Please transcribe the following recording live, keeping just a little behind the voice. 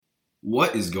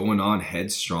What is going on,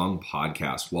 Headstrong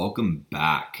Podcast? Welcome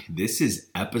back. This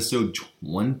is episode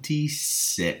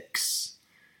 26.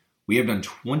 We have done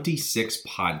 26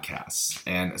 podcasts.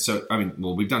 And so,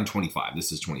 we've done 25.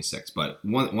 This is 26. But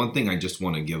one thing I just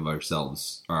want to give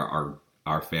ourselves, our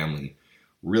family,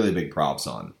 really big props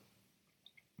on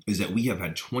is that we have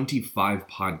had 25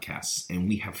 podcasts and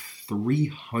we have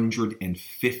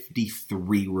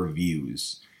 353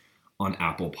 reviews on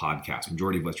Apple Podcasts.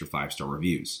 Majority of which are 5-star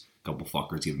reviews. Couple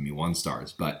fuckers giving me 1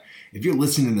 stars. But if you're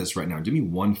listening to this right now, do me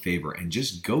one favor and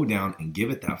just go down and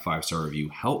give it that 5-star review.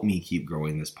 Help me keep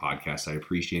growing this podcast. I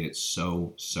appreciate it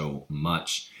so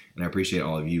much. And I appreciate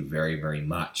all of you very, very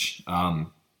much. I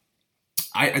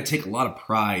take a lot of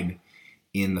pride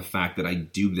in the fact that I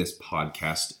do this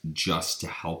podcast just to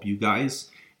help you guys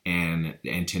and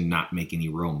to not make any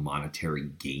real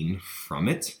monetary gain from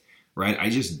it. Right? I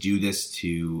just do this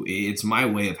it's my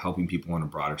way of helping people on a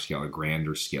broader scale, a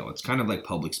grander scale. It's kind of like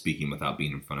public speaking without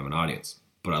being in front of an audience.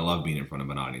 But I love being in front of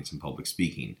an audience and public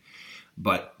speaking.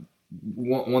 But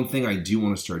one thing I do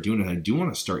want to start doing is I do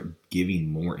want to start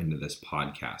giving more into this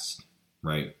podcast,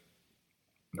 right?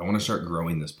 I want to start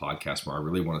growing this podcast more. I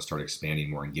really want to start expanding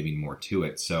more and giving more to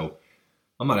it. So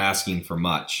I'm not asking for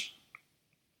much.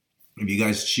 If you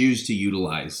guys choose to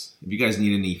utilize, if you guys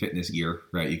need any fitness gear,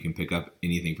 right, you can pick up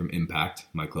anything from Impact,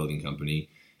 my clothing company.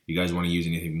 If you guys want to use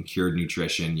anything from Cured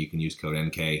Nutrition, you can use code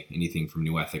NK. Anything from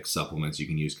New Ethics supplements, you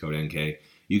can use code NK.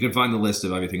 You can find the list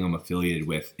of everything I'm affiliated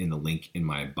with in the link in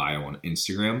my bio on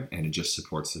Instagram, and it just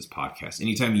supports this podcast.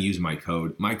 Anytime you use my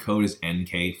code is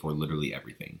NK for literally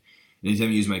everything. Anytime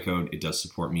you use my code, it does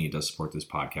support me. It does support this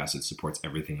podcast. It supports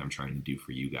everything I'm trying to do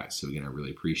for you guys. So again, I really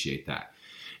appreciate that.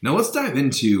 Now let's dive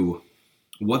into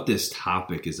what this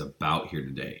topic is about here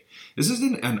today. This is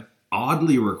an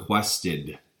oddly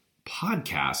requested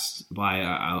podcast by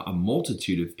a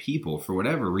multitude of people for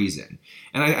whatever reason.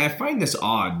 And I find this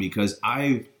odd because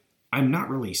I'm not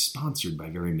really sponsored by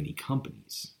very many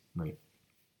companies, right?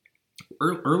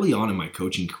 Early on in my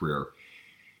coaching career,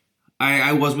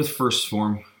 I was with First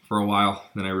Form for a while.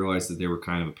 Then I realized that they were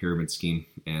kind of a pyramid scheme,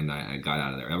 and I got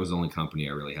out of there. That was the only company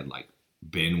I really had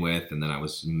been with, and then I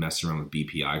was messing around with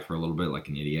BPI for a little bit like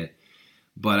an idiot.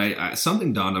 But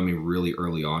something dawned on me really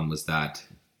early on was that,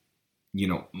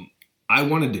 I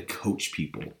wanted to coach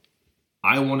people.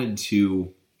 I wanted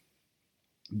to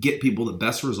get people the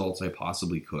best results I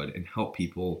possibly could and help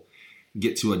people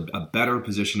get to a better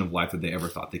position of life that they ever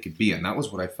thought they could be in. That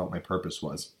was what I felt my purpose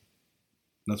was.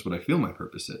 That's what I feel my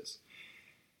purpose is.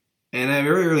 And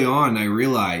very early on, I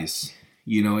realized,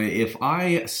 if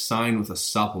I sign with a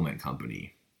supplement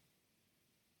company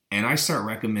and I start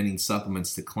recommending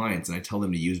supplements to clients and I tell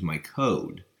them to use my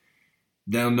code,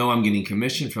 they'll know I'm getting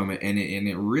commission from it. And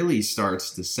it really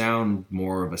starts to sound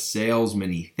more of a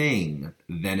salesman-y thing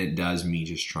than it does me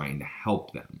just trying to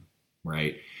help them,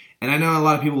 right? And I know a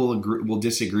lot of people will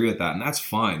disagree with that, and that's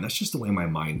fine. That's just the way my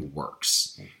mind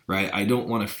works, right? I don't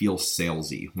want to feel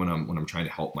salesy when I'm trying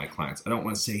to help my clients. I don't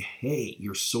want to say, hey,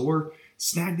 you're sore?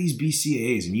 Snag these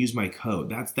BCAAs and use my code.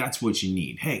 That's what you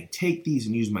need. Hey, take these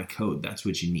and use my code. That's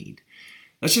what you need.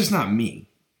 That's just not me.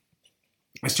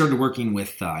 I started working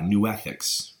with New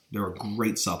Ethics. They're a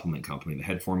great supplement company. The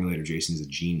head formulator, Jason's a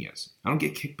genius. I don't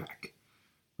get kickback,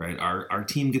 right? Our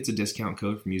team gets a discount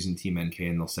code from using Team NK,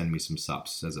 and they'll send me some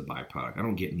subs as a byproduct. I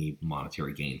don't get any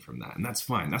monetary gain from that, and that's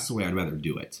fine. That's the way I'd rather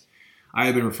do it. I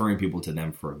have been referring people to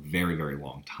them for a very, very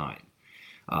long time.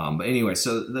 But anyway,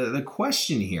 so the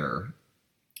question here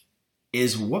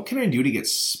is, what can I do to get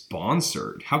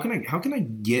sponsored? How can I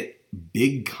get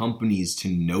big companies to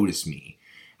notice me?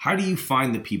 How do you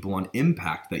find the people on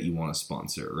Impact that you want to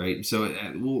sponsor, right? So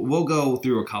we'll go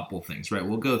through a couple things, right?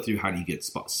 We'll go through how do you get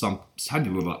sponsored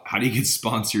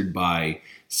by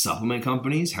supplement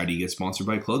companies? How do you get sponsored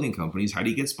by clothing companies? How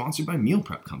do you get sponsored by meal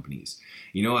prep companies?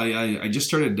 I just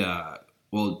started.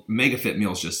 MegaFit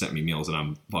Meals just sent me meals, and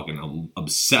I'm fucking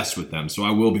obsessed with them. So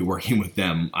I will be working with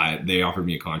them. They offered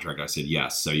me a contract. I said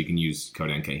yes. So you can use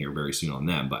code NK here very soon on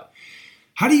them. But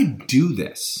how do you do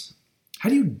this? How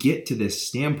do you get to this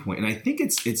standpoint? And I think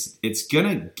it's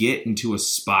gonna get into a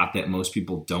spot that most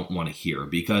people don't want to hear,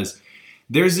 because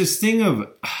there's this thing of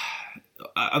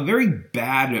a very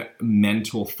bad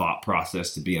mental thought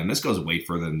process to be in. This goes way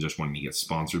further than just wanting to get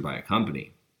sponsored by a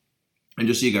company. And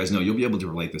just so you guys know, you'll be able to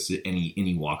relate this to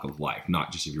any walk of life,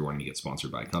 not just if you're wanting to get sponsored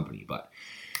by a company. But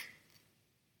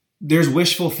there's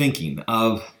wishful thinking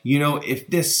of, if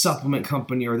this supplement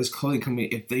company or this clothing company,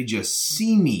 if they just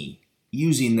see me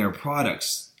using their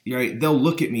products, right, they'll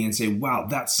look at me and say, wow,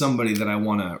 that's somebody that I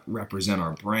want to represent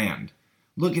our brand.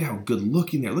 Look at how good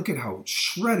looking they are. Look at how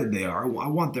shredded they are. I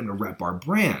want them to rep our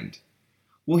brand.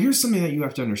 Well, here's something that you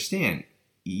have to understand.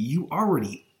 You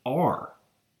already are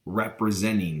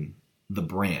representing the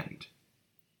brand,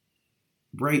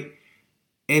 right?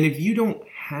 And if you don't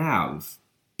have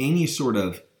any sort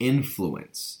of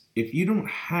influence, if you don't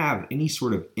have any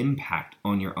sort of impact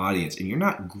on your audience, and you're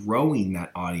not growing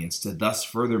that audience to thus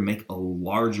further make a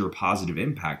larger positive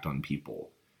impact on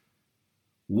people,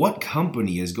 what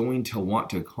company is going to want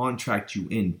to contract you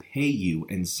in, pay you,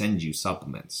 and send you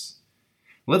supplements?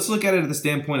 Let's look at it at the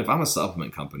standpoint, if I'm a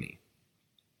supplement company,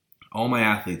 all my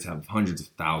athletes have hundreds of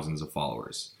thousands of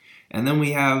followers. And then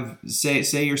we have,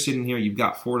 say you're sitting here, you've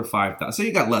got 4,000 to 5,000, say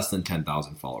you got less than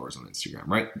 10,000 followers on Instagram,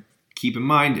 right? Keep in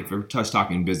mind, if we're just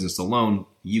talking business alone,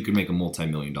 you can make a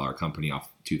multi-million-dollar company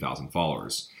off 2,000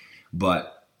 followers.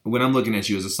 But when I'm looking at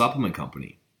you as a supplement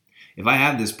company, if I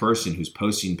have this person who's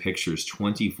posting pictures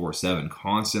 24/7,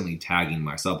 constantly tagging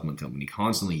my supplement company,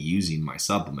 constantly using my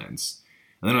supplements,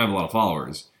 and they don't have a lot of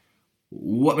followers,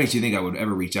 what makes you think I would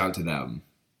ever reach out to them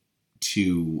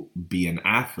to be an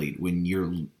athlete when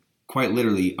you're quite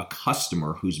literally a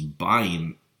customer who's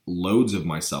buying loads of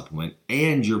my supplement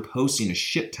and you're posting a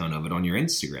shit ton of it on your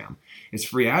Instagram? It's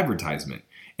free advertisement.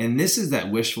 And this is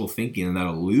that wishful thinking and that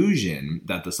illusion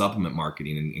that the supplement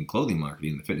marketing and clothing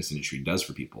marketing in the fitness industry does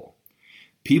for people.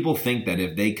 People think that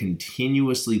if they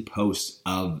continuously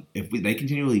they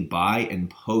continually buy and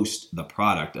post the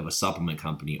product of a supplement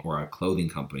company or a clothing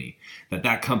company,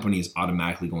 that company is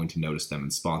automatically going to notice them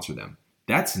and sponsor them.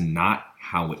 That's not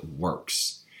how it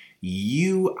works.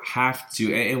 You have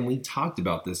to, and we talked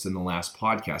about this in the last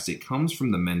podcast, it comes from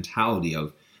the mentality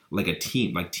of like a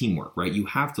team, like teamwork, right? You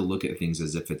have to look at things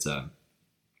as if it's a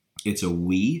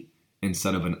we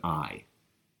instead of an I.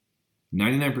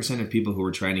 99% of people who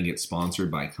are trying to get sponsored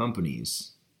by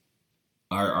companies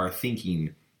are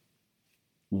thinking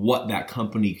what that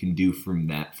company can do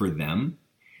for them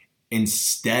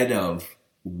instead of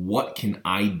what can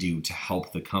I do to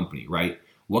help the company, right?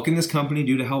 What can this company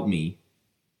do to help me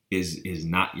is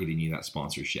not giving you that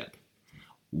sponsorship.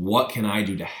 What can I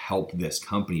do to help this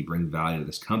company, bring value to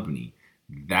this company?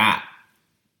 That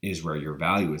is where your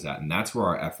value is at, and that's where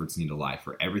our efforts need to lie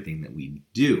for everything that we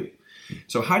do.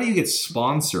 So how do you get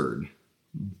sponsored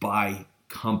by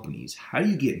companies? How do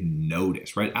you get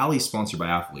noticed, right? Ali's sponsored by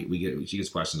Athlete. She gets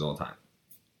questions all the time.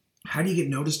 How do you get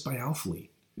noticed by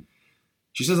Athlete?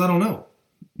 She says, I don't know.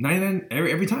 99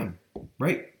 every time,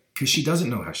 right? Because she doesn't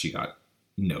know how she got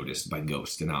noticed by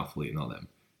Ghost and Athlete and all them.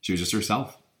 She was just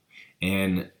herself.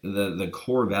 And the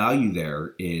core value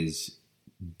there is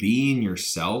being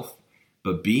yourself,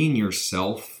 but being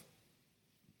yourself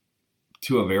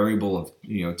to a variable of,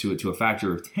 to a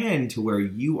factor of 10 to where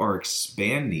you are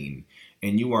expanding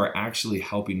and you are actually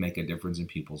helping make a difference in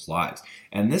people's lives.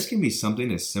 And this can be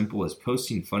something as simple as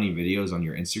posting funny videos on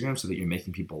your Instagram so that you're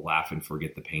making people laugh and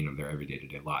forget the pain of their everyday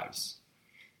to-day lives.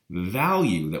 The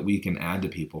value that we can add to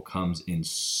people comes in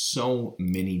so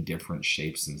many different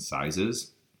shapes and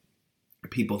sizes.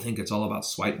 People think it's all about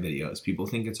swipe videos. People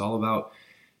think it's all about,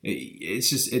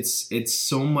 it's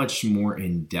so much more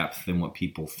in depth than what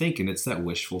people think. And it's that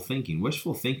wishful thinking.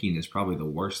 Wishful thinking is probably the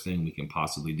worst thing we can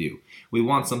possibly do. We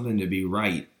want something to be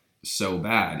right so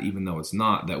bad, even though it's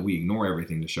not, that we ignore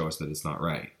everything to show us that it's not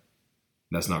right.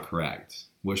 That's not correct.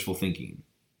 Wishful thinking.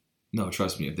 No,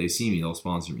 trust me, if they see me, they'll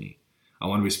sponsor me. I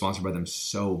want to be sponsored by them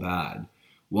so bad.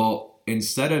 Well,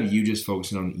 instead of you just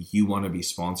focusing on you want to be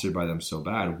sponsored by them so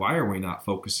bad, why are we not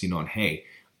focusing on, hey,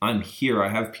 I'm here, I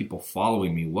have people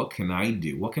following me, what can I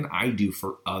do? What can I do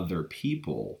for other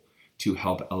people to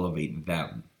help elevate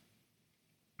them?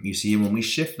 You see, when we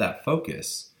shift that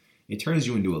focus, it turns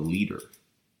you into a leader.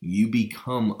 You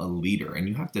become a leader, and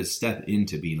you have to step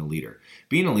into being a leader.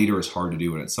 Being a leader is hard to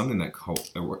do, and it's something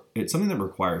that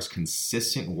requires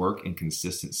consistent work and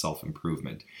consistent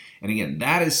self-improvement. And again,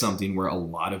 that is something where a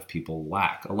lot of people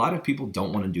lack. A lot of people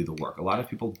don't want to do the work. A lot of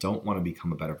people don't want to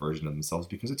become a better version of themselves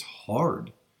because it's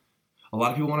hard. A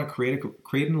lot of people want to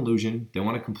create an illusion. They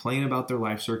want to complain about their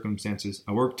life circumstances.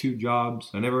 I work 2 jobs.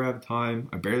 I never have time.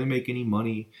 I barely make any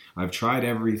money. I've tried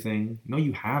everything. No,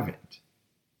 you haven't.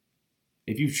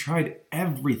 If you've tried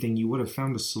everything, you would have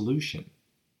found a solution.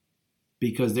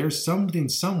 Because there's something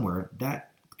somewhere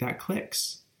that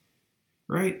clicks,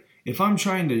 right? If I'm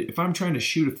trying to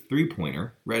shoot a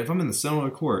 3-pointer, right? If I'm in the center of the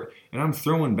court and I'm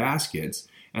throwing baskets,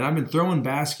 and I've been throwing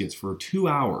baskets for 2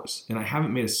 hours and I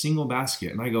haven't made a single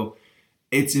basket, and I go,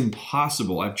 it's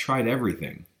impossible. I've tried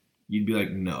everything. You'd be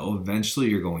like, no, eventually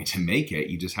you're going to make it.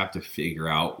 You just have to figure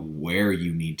out where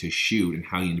you need to shoot and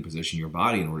how you need to position your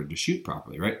body in order to shoot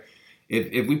properly, right?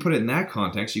 If we put it in that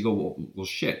context, you go, well,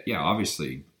 shit, yeah,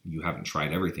 obviously you haven't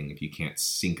tried everything if you can't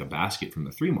sink a basket from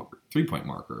the 3-point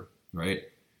marker, right?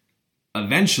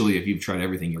 Eventually, if you've tried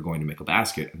everything, you're going to make a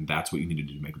basket, and that's what you need to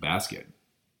do to make a basket.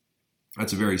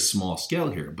 That's a very small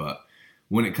scale here, but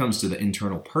when it comes to the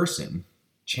internal person,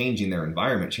 changing their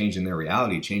environment, changing their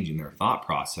reality, changing their thought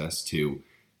process to,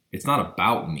 it's not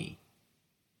about me.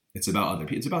 It's about other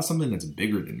people. It's about something that's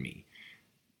bigger than me.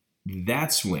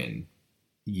 That's when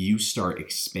you start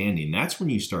expanding. That's when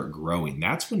you start growing.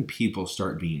 That's when people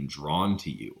start being drawn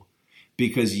to you,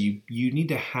 because you need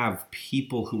to have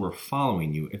people who are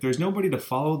following you. If there's nobody to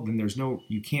follow, then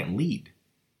you can't lead.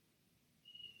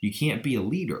 You can't be a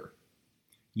leader.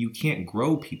 You can't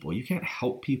grow people. You can't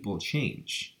help people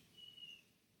change.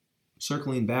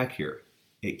 Circling back here,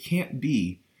 it can't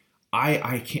be,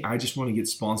 I just want to get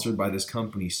sponsored by this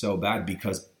company so bad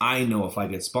because I know if I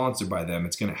get sponsored by them,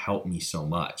 it's going to help me so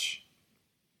much.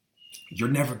 You're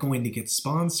never going to get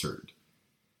sponsored.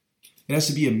 It has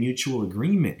to be a mutual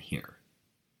agreement here.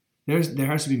 There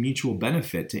has to be mutual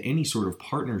benefit to any sort of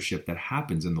partnership that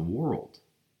happens in the world.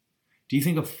 Do you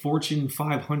think a Fortune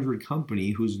 500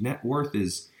 company whose net worth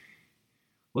is,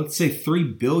 let's say,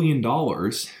 $3 billion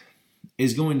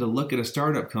is going to look at a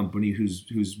startup company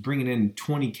who's bringing in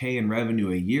 $20K in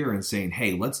revenue a year and saying,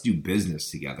 hey, let's do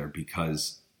business together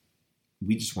because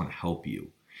we just want to help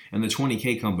you? And the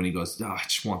 $20K company goes, I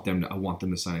want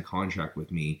them to sign a contract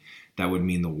with me. That would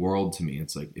mean the world to me.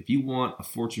 It's like, if you want a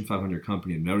Fortune 500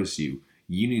 company to notice you,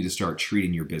 you need to start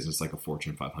treating your business like a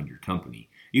Fortune 500 company,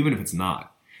 even if it's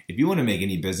not. If you want to make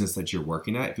any business that you're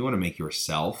working at, if you want to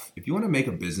make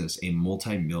a business a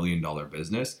multi-million-dollar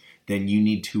business, then you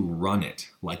need to run it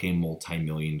like a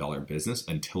multi-million-dollar business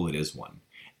until it is one.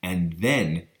 And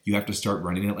then you have to start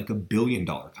running it like a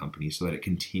billion-dollar company so that it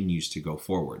continues to go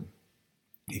forward.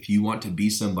 If you want to be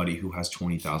somebody who has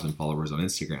 20,000 followers on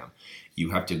Instagram,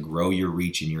 you have to grow your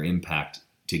reach and your impact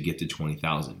to get to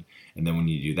 20,000. And then when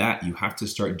you do that, you have to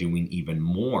start doing even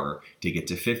more to get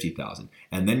to 50,000.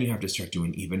 And then you have to start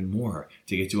doing even more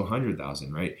to get to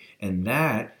 100,000, right? And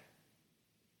that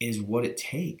is what it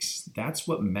takes. That's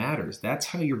what matters. That's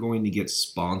how you're going to get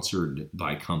sponsored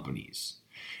by companies.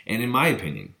 And in my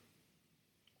opinion,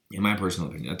 in my personal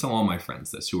opinion, I tell all my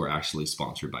friends this who are actually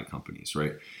sponsored by companies,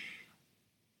 right?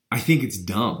 I think it's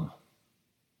dumb.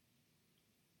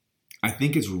 I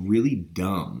think it's really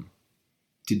dumb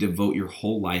to devote your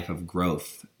whole life of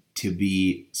growth to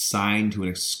be signed to an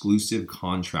exclusive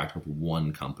contract with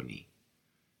one company.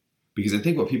 Because I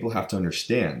think what people have to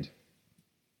understand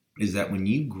is that when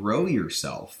you grow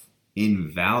yourself in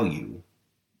value,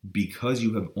 because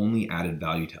you have only added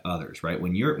value to others, right?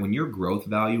 When your growth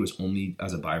value is only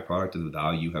as a byproduct of the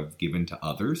value you have given to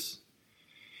others,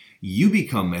 you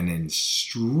become an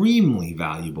extremely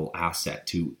valuable asset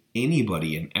to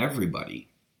anybody and everybody.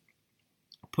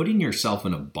 Putting yourself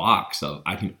in a box of,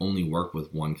 I can only work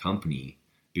with one company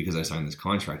because I signed this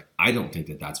contract, I don't think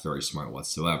that that's very smart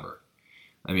whatsoever.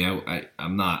 I mean,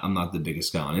 I'm not the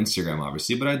biggest guy on Instagram,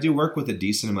 obviously, but I do work with a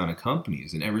decent amount of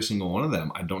companies, and every single one of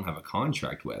them I don't have a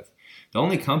contract with. The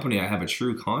only company I have a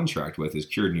true contract with is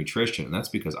Cured Nutrition, and that's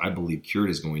because I believe Cured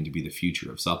is going to be the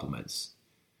future of supplements.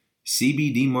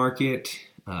 CBD market,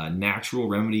 natural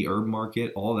remedy herb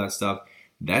market, all that stuff,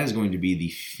 that is going to be the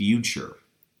future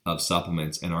of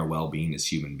supplements and our well-being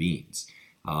as human beings.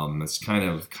 It's kind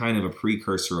of a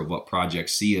precursor of what Project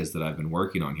C is that I've been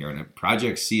working on here. And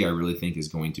Project C, I really think, is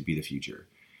going to be the future.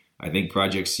 I think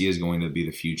Project C is going to be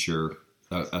the future,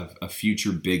 a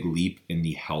future big leap in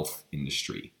the health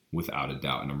industry, without a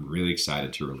doubt. And I'm really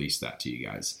excited to release that to you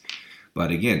guys. But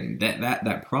again,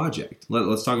 that project,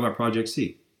 let's talk about Project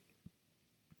C.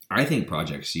 I think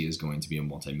Project C is going to be a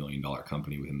multi-million-dollar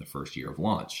company within the first year of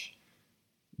launch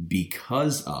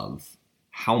because of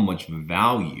how much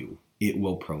value it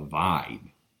will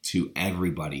provide to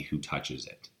everybody who touches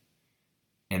it.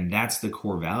 And that's the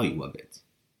core value of it.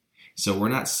 So we're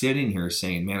not sitting here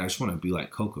saying, man, I just want to be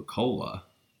like Coca-Cola.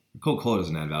 Coca-Cola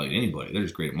doesn't add value to anybody. They're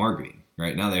just great at marketing,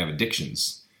 right? Now they have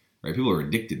addictions, right? People are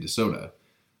addicted to soda.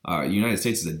 The United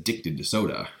States is addicted to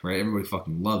soda, right? Everybody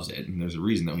fucking loves it. And there's a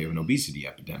reason that we have an obesity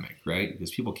epidemic, right? Because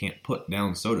people can't put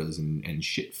down sodas and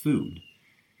shit food.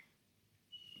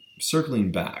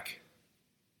 Circling back,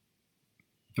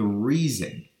 the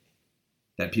reason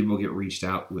that people get reached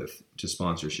out with to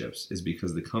sponsorships is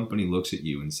because the company looks at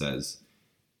you and says,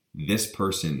 this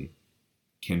person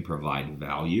can provide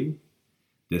value.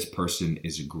 This person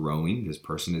is growing. This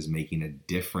person is making a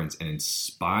difference and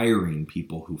inspiring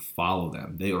people who follow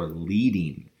them. They are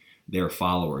leading their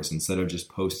followers instead of just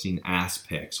posting ass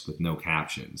pics with no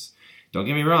captions. Don't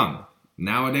get me wrong.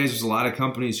 Nowadays, there's a lot of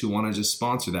companies who want to just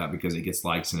sponsor that because it gets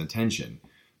likes and attention.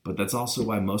 But that's also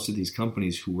why most of these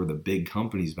companies who were the big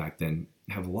companies back then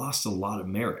have lost a lot of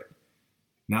merit.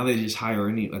 Now they just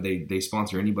hire they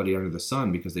sponsor anybody under the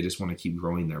sun because they just want to keep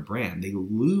growing their brand. They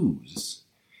lose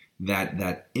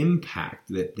that impact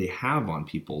that they have on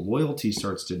people. Loyalty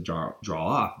starts to draw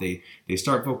off. They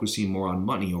start focusing more on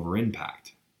money over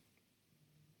impact.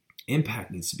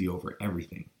 Impact needs to be over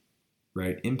everything,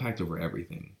 right? Impact over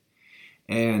everything.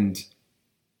 And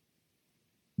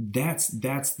that's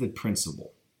the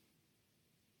principle.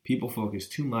 People focus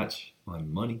too much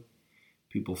on money.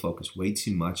 People focus way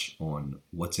too much on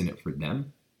what's in it for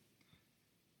them.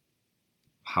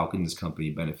 How can this company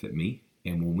benefit me?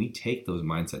 And when we take those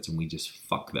mindsets and we just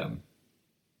fuck them,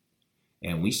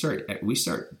 and we start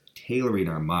tailoring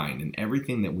our mind, and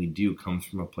everything that we do comes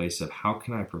from a place of how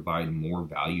can I provide more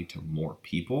value to more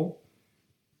people,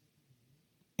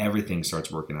 everything starts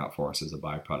working out for us as a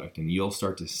byproduct. And you'll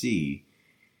start to see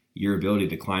your ability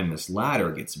to climb this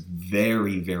ladder gets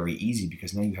very, very easy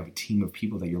because now you have a team of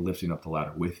people that you're lifting up the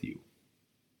ladder with you.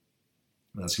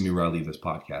 That's going to be where I leave this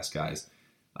podcast, guys.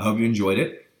 I hope you enjoyed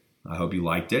it. I hope you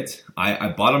liked it. I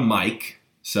bought a mic.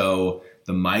 So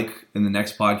the mic in the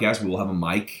next podcast, we will have a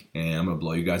mic, and I'm going to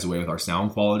blow you guys away with our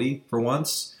sound quality for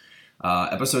once.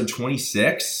 Episode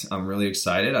 26, I'm really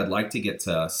excited. I'd like to get to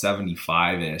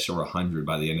 75-ish or 100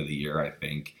 by the end of the year, I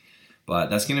think. But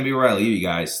that's going to be where I leave you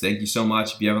guys. Thank you so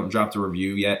much. If you haven't dropped a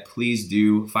review yet, please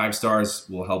do. 5 stars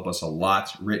will help us a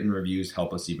lot. Written reviews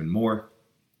help us even more.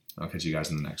 I'll catch you guys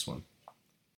in the next one.